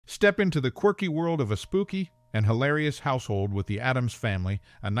Step into the quirky world of a spooky and hilarious household with the Addams Family,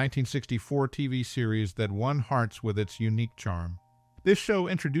 a 1964 TV series that won hearts with its unique charm. This show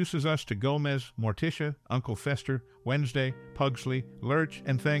introduces us to Gomez, Morticia, Uncle Fester, Wednesday, Pugsley, Lurch,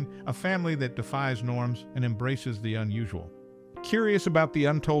 and Thing, a family that defies norms and embraces the unusual. Curious about the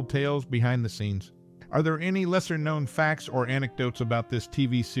untold tales behind the scenes? Are there any lesser-known facts or anecdotes about this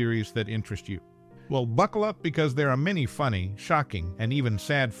TV series that interest you? Well, buckle up because there are many funny, shocking, and even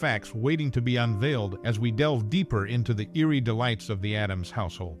sad facts waiting to be unveiled as we delve deeper into the eerie delights of the Addams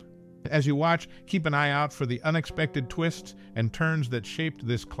household. As you watch, keep an eye out for the unexpected twists and turns that shaped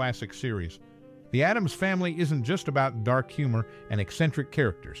this classic series. The Addams Family isn't just about dark humor and eccentric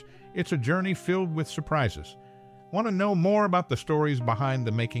characters. It's a journey filled with surprises. Want to know more about the stories behind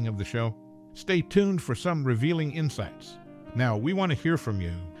the making of the show? Stay tuned for some revealing insights. Now, we want to hear from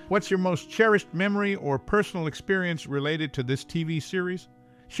you. What's your most cherished memory or personal experience related to this TV series?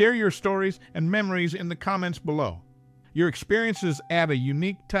 Share your stories and memories in the comments below. Your experiences add a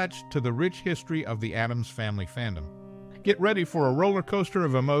unique touch to the rich history of the Addams Family fandom. Get ready for a roller coaster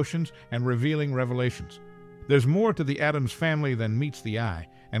of emotions and revealing revelations. There's more to the Addams Family than meets the eye,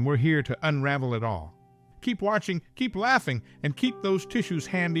 and we're here to unravel it all. Keep watching, keep laughing, and keep those tissues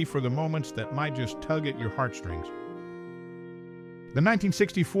handy for the moments that might just tug at your heartstrings. The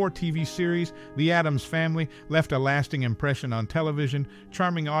 1964 TV series, The Addams Family, left a lasting impression on television,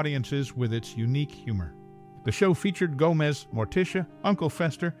 charming audiences with its unique humor. The show featured Gomez, Morticia, Uncle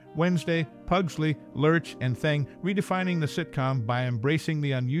Fester, Wednesday, Pugsley, Lurch, and Thing, redefining the sitcom by embracing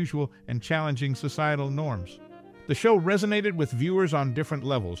the unusual and challenging societal norms. The show resonated with viewers on different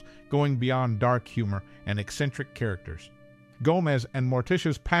levels, going beyond dark humor and eccentric characters. Gomez and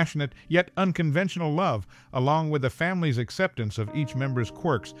Morticia's passionate yet unconventional love, along with the family's acceptance of each member's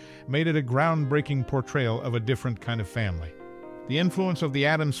quirks, made it a groundbreaking portrayal of a different kind of family. The influence of the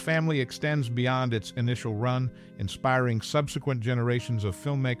Addams Family extends beyond its initial run, inspiring subsequent generations of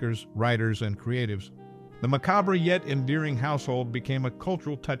filmmakers, writers, and creatives. The macabre yet endearing household became a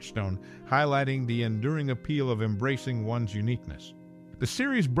cultural touchstone, highlighting the enduring appeal of embracing one's uniqueness. The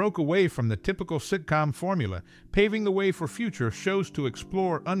series broke away from the typical sitcom formula, paving the way for future shows to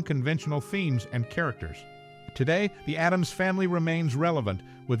explore unconventional themes and characters. Today, the Addams Family remains relevant,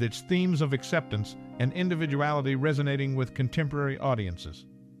 with its themes of acceptance and individuality resonating with contemporary audiences.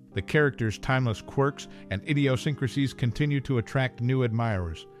 The characters' timeless quirks and idiosyncrasies continue to attract new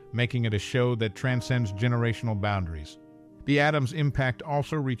admirers, making it a show that transcends generational boundaries. The Addams' impact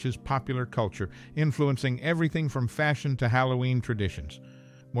also reaches popular culture, influencing everything from fashion to Halloween traditions.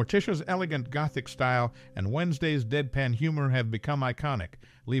 Morticia's elegant Gothic style and Wednesday's deadpan humor have become iconic,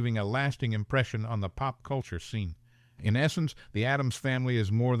 leaving a lasting impression on the pop culture scene. In essence, The Addams Family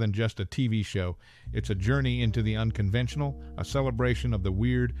is more than just a TV show. It's a journey into the unconventional, a celebration of the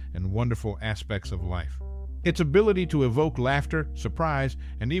weird and wonderful aspects of life. Its ability to evoke laughter, surprise,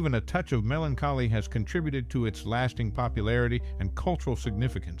 and even a touch of melancholy has contributed to its lasting popularity and cultural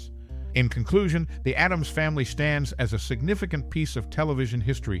significance. In conclusion, The Addams Family stands as a significant piece of television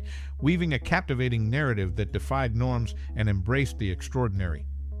history, weaving a captivating narrative that defied norms and embraced the extraordinary.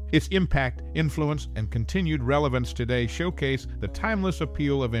 Its impact, influence, and continued relevance today showcase the timeless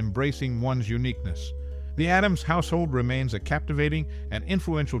appeal of embracing one's uniqueness. The Addams household remains a captivating and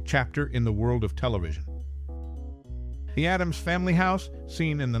influential chapter in the world of television. The Addams family house,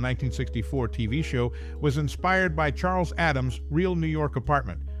 seen in the 1964 TV show, was inspired by Charles Addams' real New York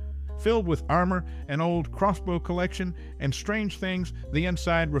apartment. Filled with armor, an old crossbow collection, and strange things, the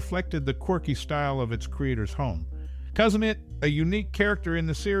inside reflected the quirky style of its creator's home. Cousin It, a unique character in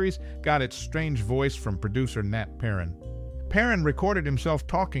the series, got its strange voice from producer Nat Perrin. Perrin recorded himself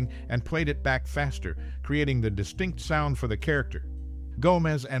talking and played it back faster, creating the distinct sound for the character.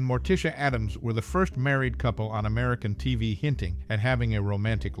 Gomez and Morticia Addams were the first married couple on American TV hinting at having a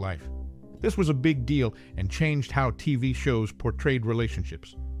romantic life. This was a big deal and changed how TV shows portrayed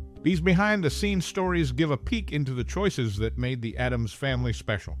relationships. These behind-the-scenes stories give a peek into the choices that made the Addams family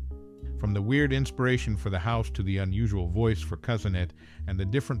special. From the weird inspiration for the house to the unusual voice for Cousin It and the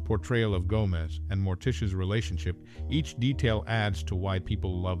different portrayal of Gomez and Morticia's relationship, each detail adds to why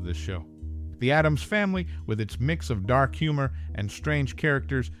people love this show. The Addams family, with its mix of dark humor and strange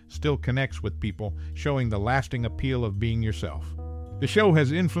characters, still connects with people, showing the lasting appeal of being yourself. The show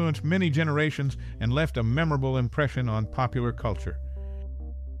has influenced many generations and left a memorable impression on popular culture.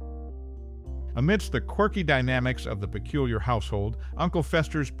 Amidst the quirky dynamics of the peculiar household, Uncle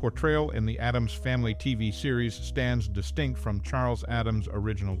Fester's portrayal in the Addams Family TV series stands distinct from Charles Addams'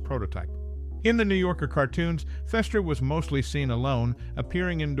 original prototype. In the New Yorker cartoons, Fester was mostly seen alone,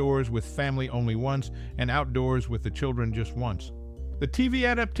 appearing indoors with family only once and outdoors with the children just once. The TV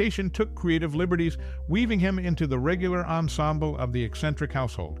adaptation took creative liberties, weaving him into the regular ensemble of the eccentric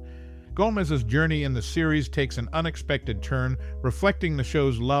household. Gomez's journey in the series takes an unexpected turn, reflecting the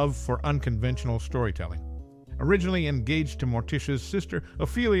show's love for unconventional storytelling. Originally engaged to Morticia's sister,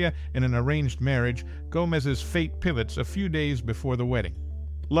 Ophelia, in an arranged marriage, Gomez's fate pivots a few days before the wedding.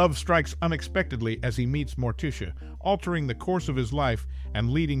 Love strikes unexpectedly as he meets Morticia, altering the course of his life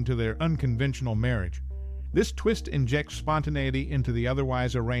and leading to their unconventional marriage. This twist injects spontaneity into the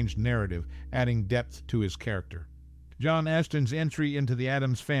otherwise arranged narrative, adding depth to his character. John Astin's entry into the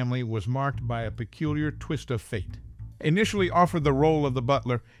Addams family was marked by a peculiar twist of fate. Initially offered the role of the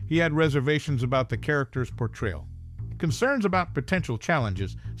butler, he had reservations about the character's portrayal. Concerns about potential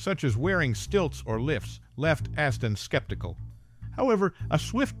challenges, such as wearing stilts or lifts, left Astin skeptical. However, a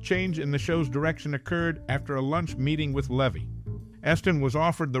swift change in the show's direction occurred after a lunch meeting with Levy. Astin was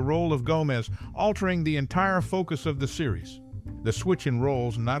offered the role of Gomez, altering the entire focus of the series. The switch in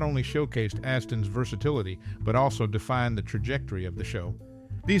roles not only showcased Astin's versatility, but also defined the trajectory of the show.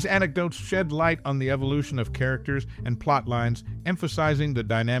 These anecdotes shed light on the evolution of characters and plot lines, emphasizing the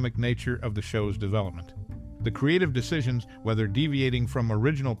dynamic nature of the show's development. The creative decisions, whether deviating from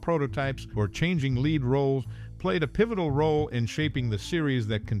original prototypes or changing lead roles, played a pivotal role in shaping the series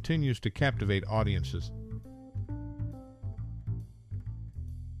that continues to captivate audiences.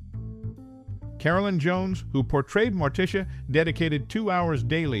 Carolyn Jones, who portrayed Morticia, dedicated 2 hours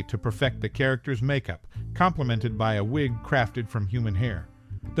daily to perfect the character's makeup, complemented by a wig crafted from human hair.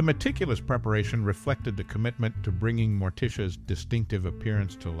 The meticulous preparation reflected the commitment to bringing Morticia's distinctive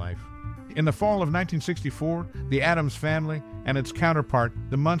appearance to life. In the fall of 1964, the Addams Family and its counterpart,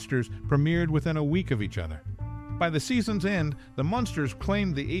 the Munsters, premiered within a week of each other. By the season's end, the Munsters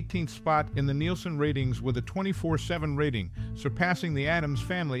claimed the 18th spot in the Nielsen ratings with a 24/7 rating, surpassing the Addams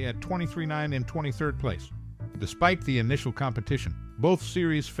Family at 23-9 in 23rd place. Despite the initial competition, both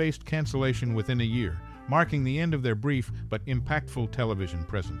series faced cancellation within a year, marking the end of their brief but impactful television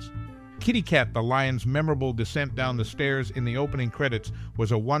presence. Kitty Cat the lion's memorable descent down the stairs in the opening credits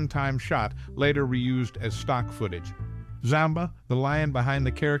was a one-time shot, later reused as stock footage. Zamba, the lion behind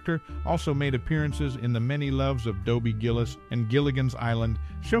the character, also made appearances in The Many Loves of Dobie Gillis and Gilligan's Island,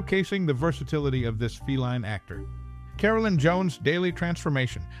 showcasing the versatility of this feline actor. Carolyn Jones' daily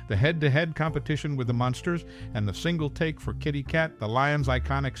transformation, the head-to-head competition with the Munsters, and the single take for Kitty Cat, the lion's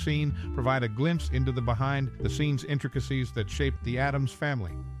iconic scene, provide a glimpse into the behind-the-scenes intricacies that shaped the Addams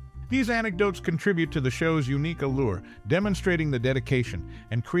Family. These anecdotes contribute to the show's unique allure, demonstrating the dedication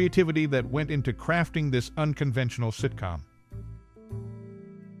and creativity that went into crafting this unconventional sitcom.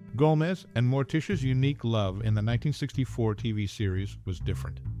 Gomez and Morticia's unique love in the 1964 TV series was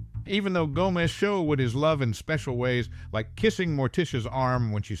different. Even though Gomez showed his love in special ways, like kissing Morticia's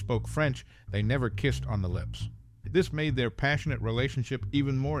arm when she spoke French, they never kissed on the lips. This made their passionate relationship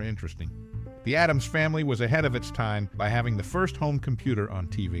even more interesting. The Addams Family was ahead of its time by having the first home computer on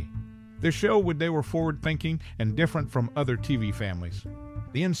TV. Their show they were forward-thinking and different from other TV families.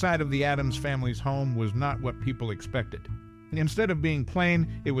 The inside of the Addams family's home was not what people expected. Instead of being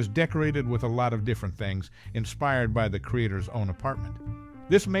plain, it was decorated with a lot of different things, inspired by the creator's own apartment.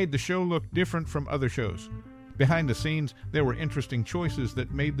 This made the show look different from other shows. Behind the scenes, there were interesting choices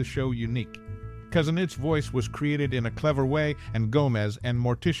that made the show unique. Cousin It's voice was created in a clever way, and Gomez and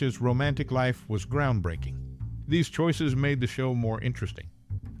Morticia's romantic life was groundbreaking. These choices made the show more interesting.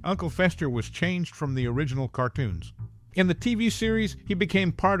 Uncle Fester was changed from the original cartoons. In the TV series, he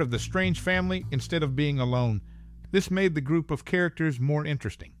became part of the strange family instead of being alone. This made the group of characters more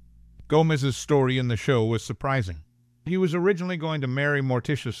interesting. Gomez's story in the show was surprising. He was originally going to marry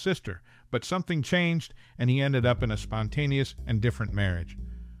Morticia's sister, but something changed and he ended up in a spontaneous and different marriage.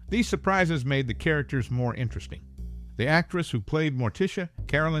 These surprises made the characters more interesting. The actress who played Morticia,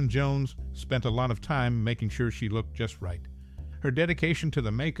 Carolyn Jones, spent a lot of time making sure she looked just right. Her dedication to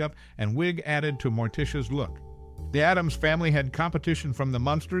the makeup and wig added to Morticia's look. The Addams Family had competition from the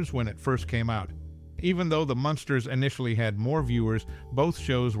Munsters when it first came out. Even though the Munsters initially had more viewers, both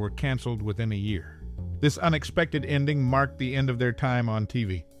shows were canceled within a year. This unexpected ending marked the end of their time on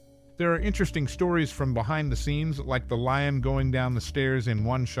TV. There are interesting stories from behind the scenes, like the lion going down the stairs in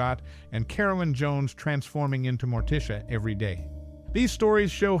one shot and Carolyn Jones transforming into Morticia every day. These stories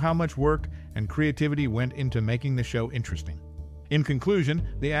show how much work and creativity went into making the show interesting. In conclusion,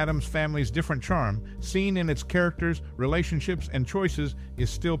 the Addams Family's different charm, seen in its characters, relationships, and choices, is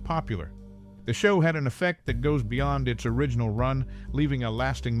still popular. The show had an effect that goes beyond its original run, leaving a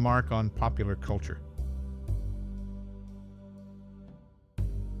lasting mark on popular culture.